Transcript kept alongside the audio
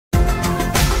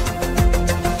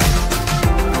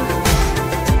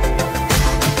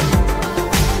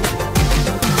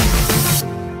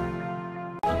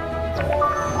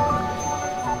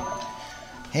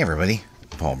Hey everybody,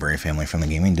 Paul Berry family from the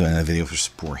gaming, doing a video for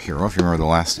Spore Hero. If you remember the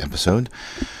last episode,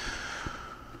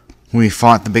 we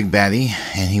fought the big baddie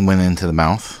and he went into the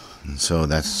mouth, and so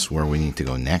that's where we need to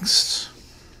go next.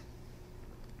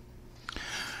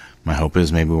 My hope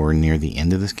is maybe we're near the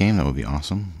end of this game. That would be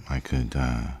awesome. I could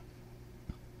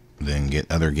then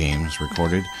get other games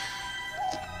recorded.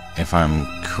 If I'm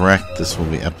correct, this will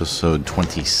be episode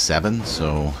 27,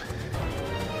 so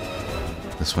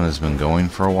this one has been going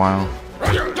for a while.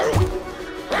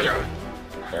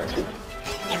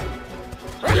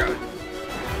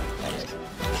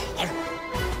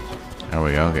 There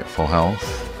we go, get full health.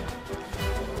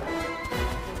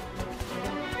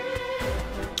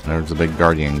 There's the big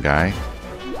guardian guy.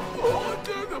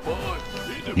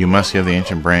 You must give the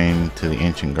ancient brain to the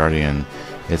ancient guardian.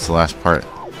 It's the last part.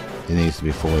 It needs to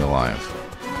be fully alive.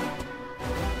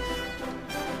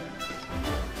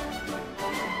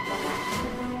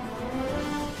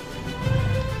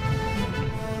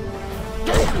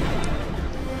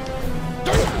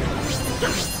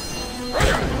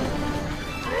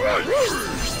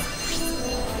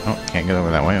 Oh, can't get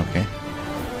over that way, okay.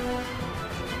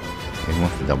 Even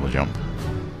with the double jump.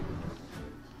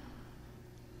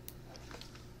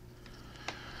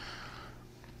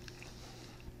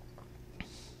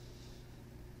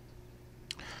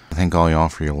 Thank all y'all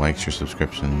for your likes, your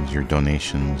subscriptions, your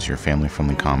donations, your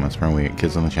family-friendly comments. Remember, we get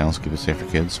kids on the channel, so keep it safe for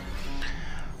kids.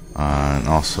 And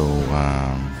also,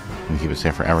 we keep it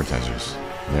safe for advertisers.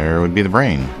 There would be the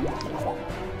brain.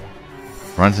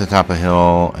 Run to the top of the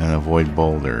hill and avoid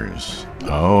boulders.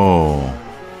 Oh.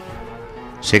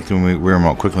 Shake the rear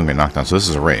remote quickly and get knocked down. So this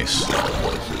is a race.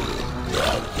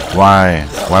 Why?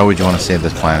 Why would you want to save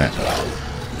this planet?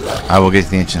 I will get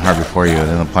to the ancient heart before you, and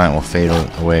then the planet will fade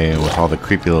away with all the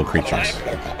creepy little creatures.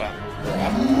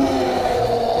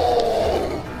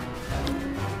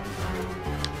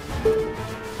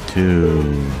 Two,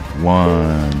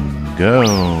 one,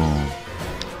 go!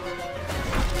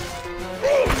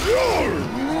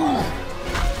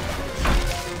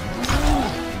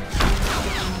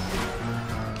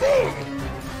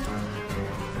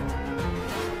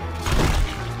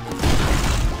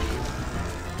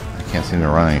 Can't seem to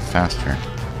run any faster.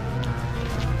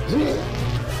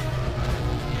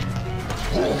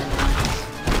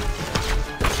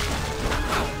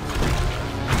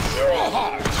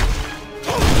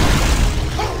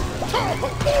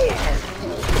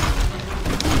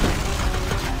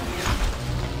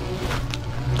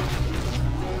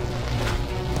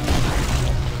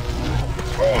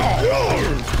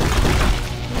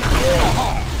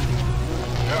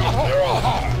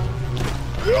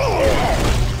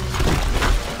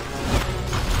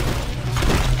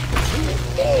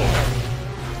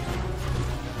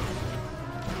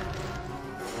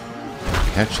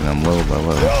 Catching them little by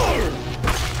little.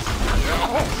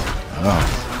 Oh,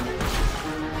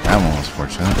 that one was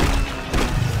fortunate.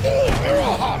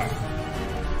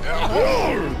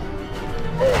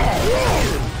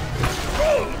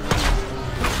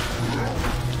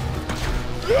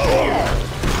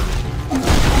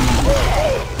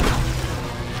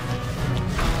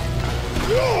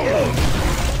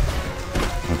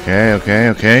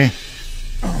 Okay.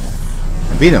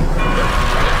 I beat him.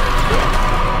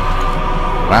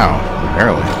 Wow,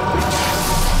 barely.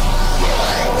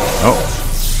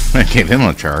 Oh, I gave him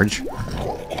a charge.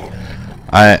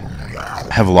 I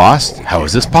have lost? How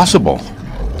is this possible?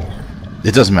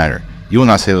 It doesn't matter. You will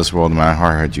not save this world no matter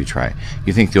how hard you try.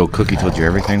 You think the old cookie told you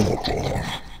everything?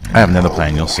 I have another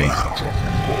plan, you'll see.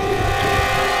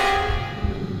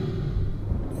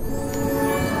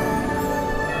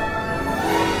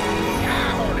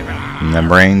 And the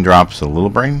brain drops a little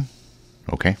brain?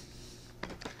 Okay.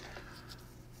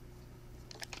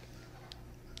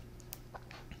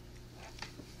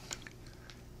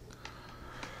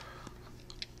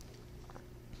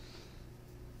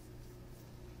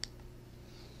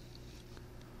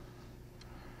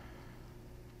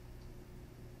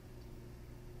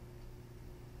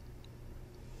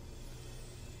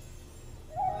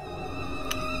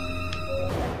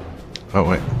 Oh,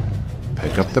 wait.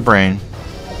 Pick up the brain.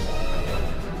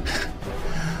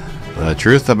 The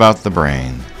truth about the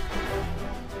brain.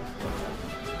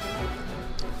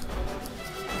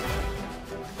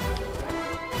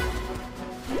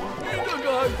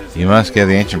 You must give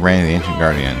the ancient brain to the ancient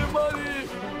guardian.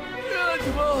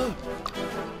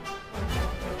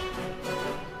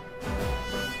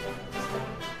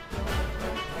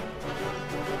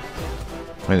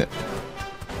 Wait.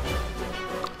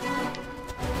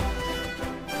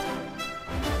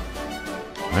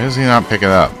 Why does he not pick it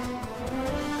up?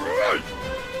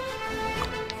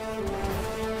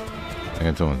 I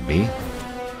got someone with B?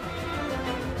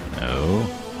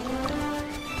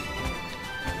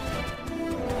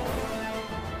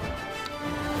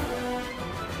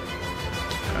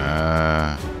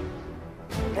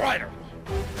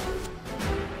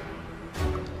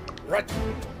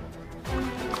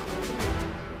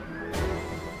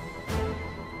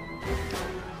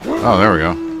 Oh, there we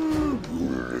go.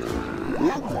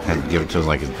 Had to give it to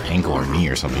like an ankle or knee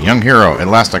or something. Young hero, at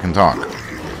last I can talk.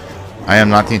 I am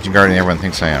not the ancient guardian everyone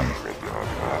thinks I am.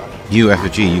 You,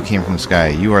 Effigy, you came from the sky.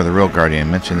 You are the real guardian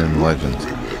mentioned in the legends.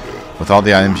 With all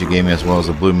the items you gave me as well as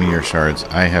the blue meteor shards,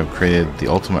 I have created the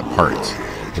ultimate parts.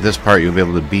 With this part, you'll be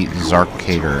able to beat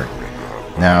Zarkator.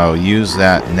 Now, use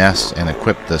that nest and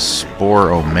equip the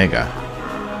Spore Omega.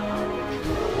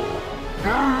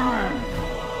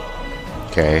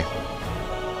 Okay.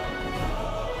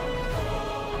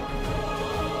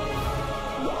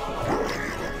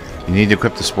 You need to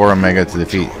equip the Spore Omega to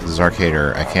defeat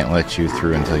Zarkator. I can't let you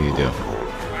through until you do.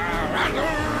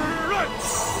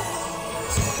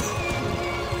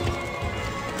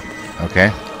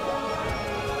 Okay.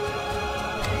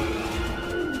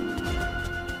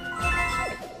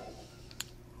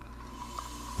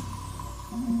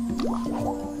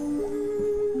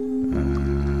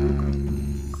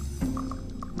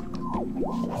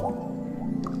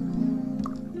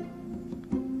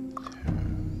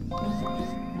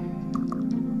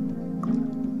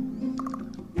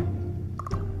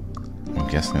 I'm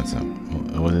guessing it's a...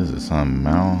 What is it? It's on a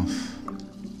mouth.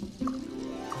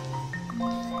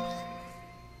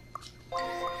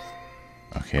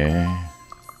 Okay.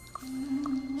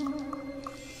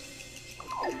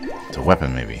 It's a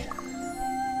weapon, maybe.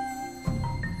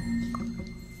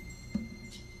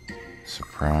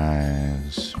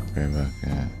 Surprise. Spray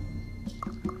bucket.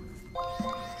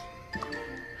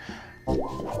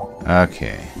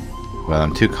 Okay. Well,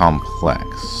 I'm too complex.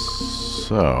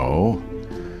 So...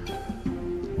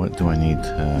 What do I need to...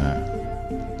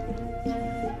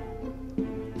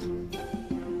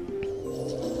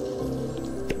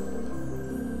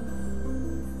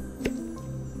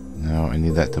 No, I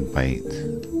need that to bite.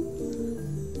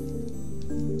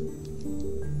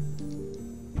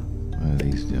 What do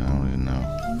these do? I don't even know.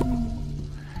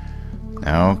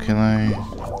 Now can I...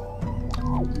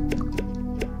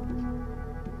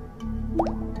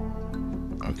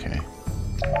 Okay.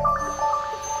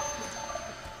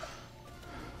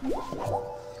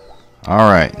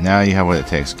 Alright, now you have what it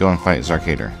takes. Go and fight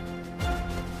Zarkator.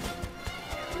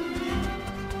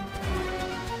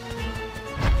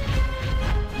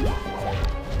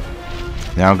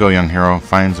 Now go, young hero.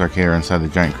 Find Zarkator inside the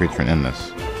giant creature and end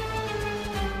this.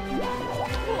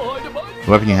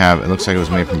 The weapon you have, it looks like it was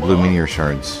made from blue meteor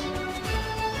shards.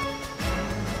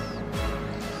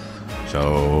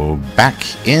 So, back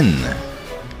in.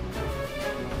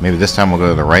 Maybe this time we'll go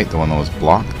to the right, the one that was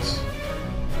blocked.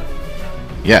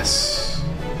 Yes.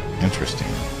 Interesting.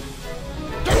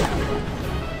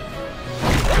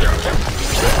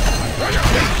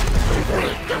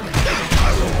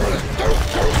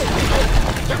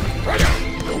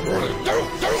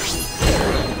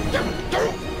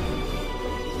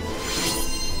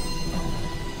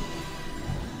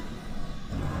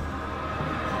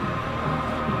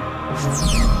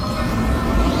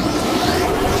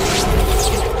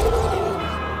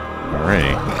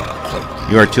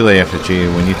 Alrighty. You are too late, Effigy.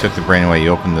 When you took the brain away, you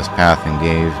opened this path and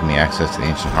gave me access to the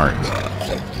ancient hearts.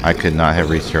 I could not have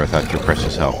reached here without your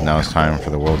precious help. Now it's time for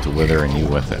the world to wither and you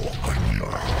with it.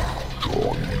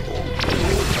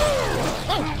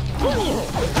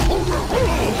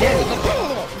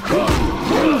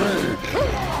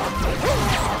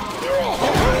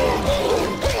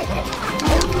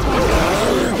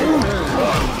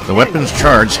 The weapon's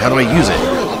charged. How do I use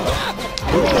it?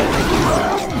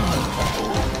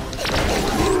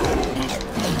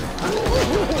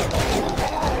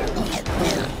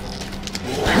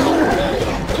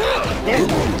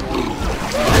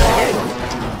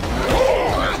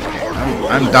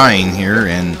 I'm dying here,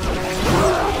 and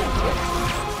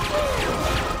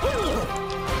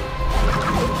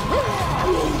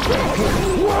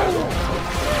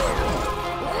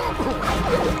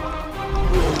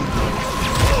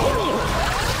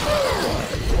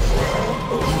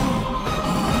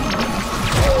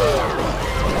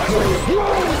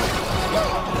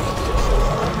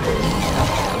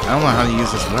I don't know how to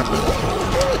use this weapon.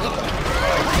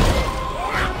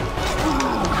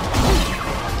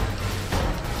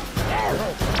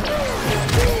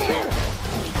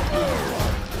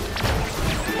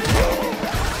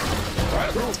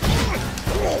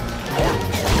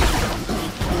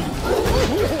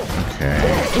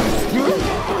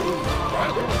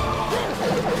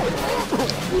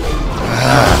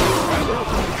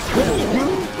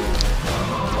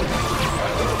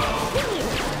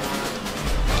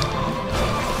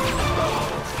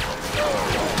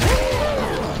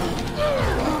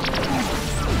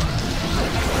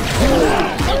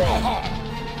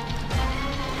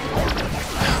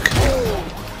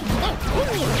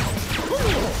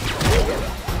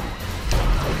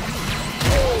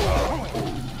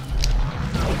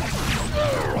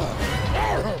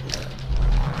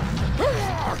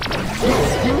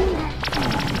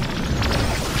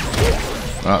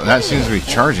 that seems to be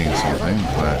charging something,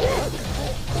 but...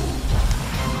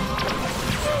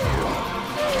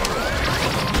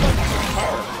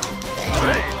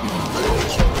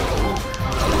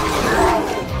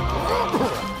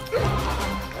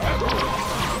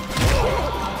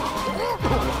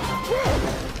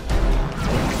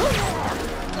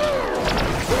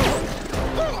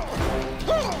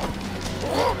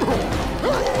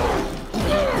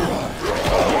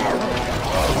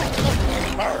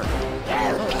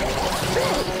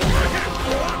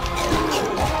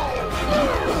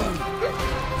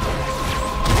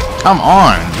 Come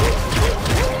on!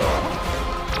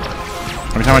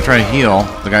 Every time I try to heal,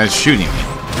 the guy's shooting me.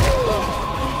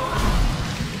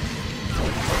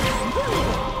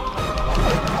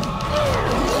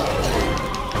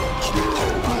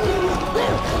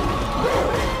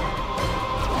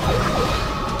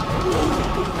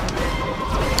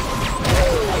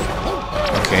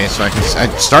 Okay, so I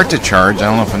start to charge. I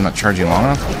don't know if I'm not charging long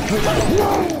enough.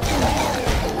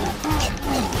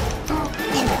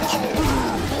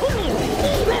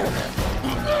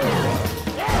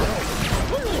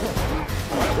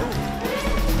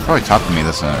 Probably taught me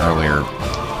this in an earlier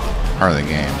part of the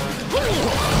game.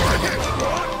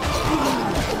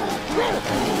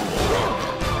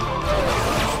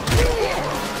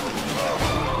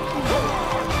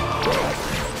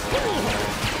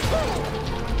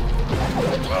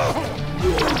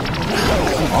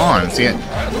 Come on, see it?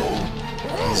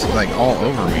 He's like all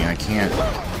over me. I can't.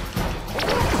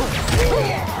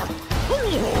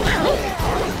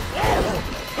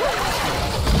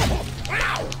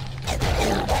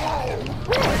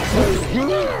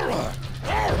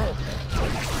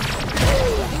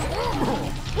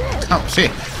 Oh, see,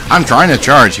 I'm trying to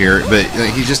charge here, but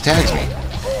he just tags me.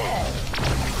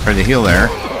 Try to heal there.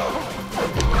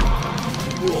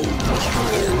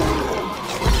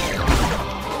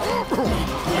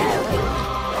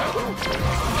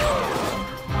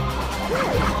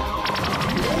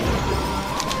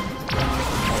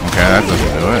 Okay, that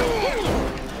doesn't do it.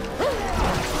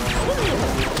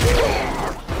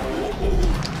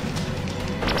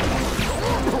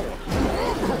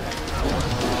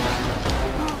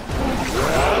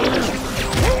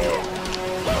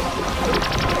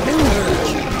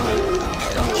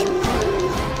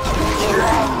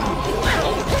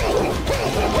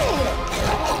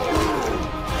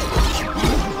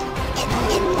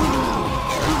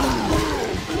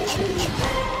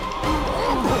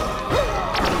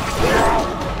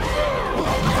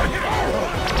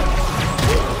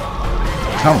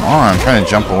 Come on, I'm trying to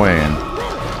jump away and...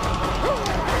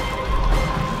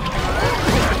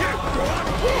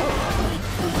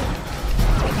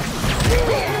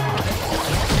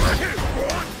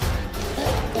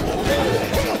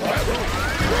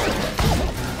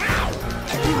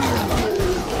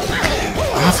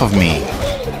 Off of me.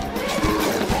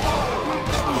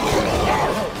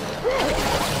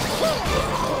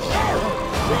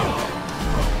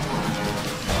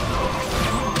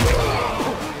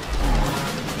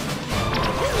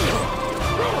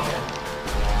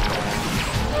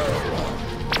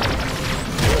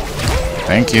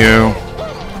 Thank you.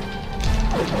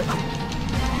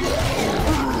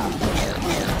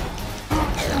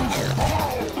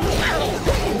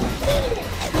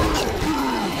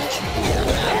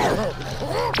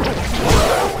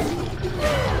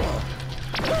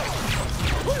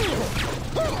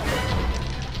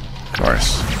 Of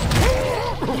course.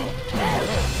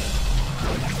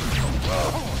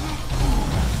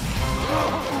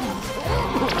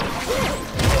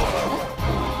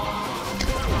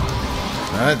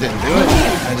 That didn't do it.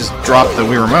 I just dropped the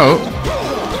Wii remote.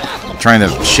 I'm trying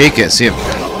to shake it, see if...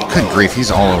 Good grief,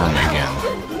 he's all over me again.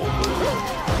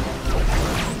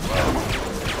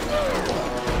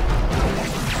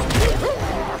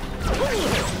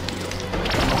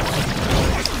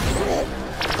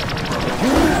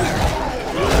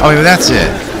 Oh, yeah, that's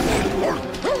it.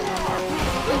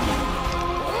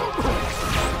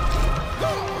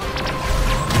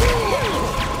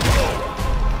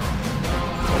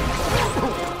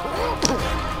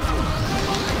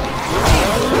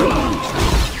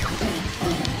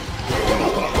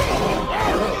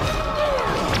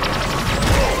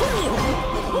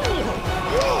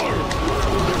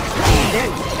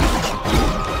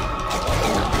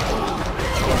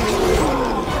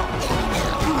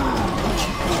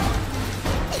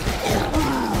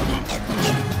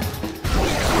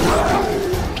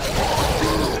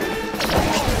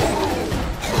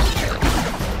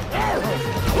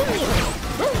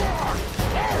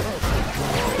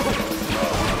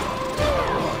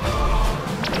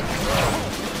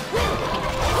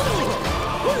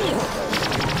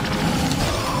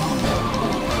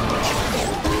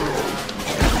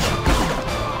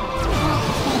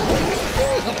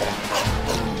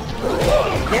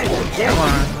 Come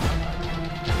on.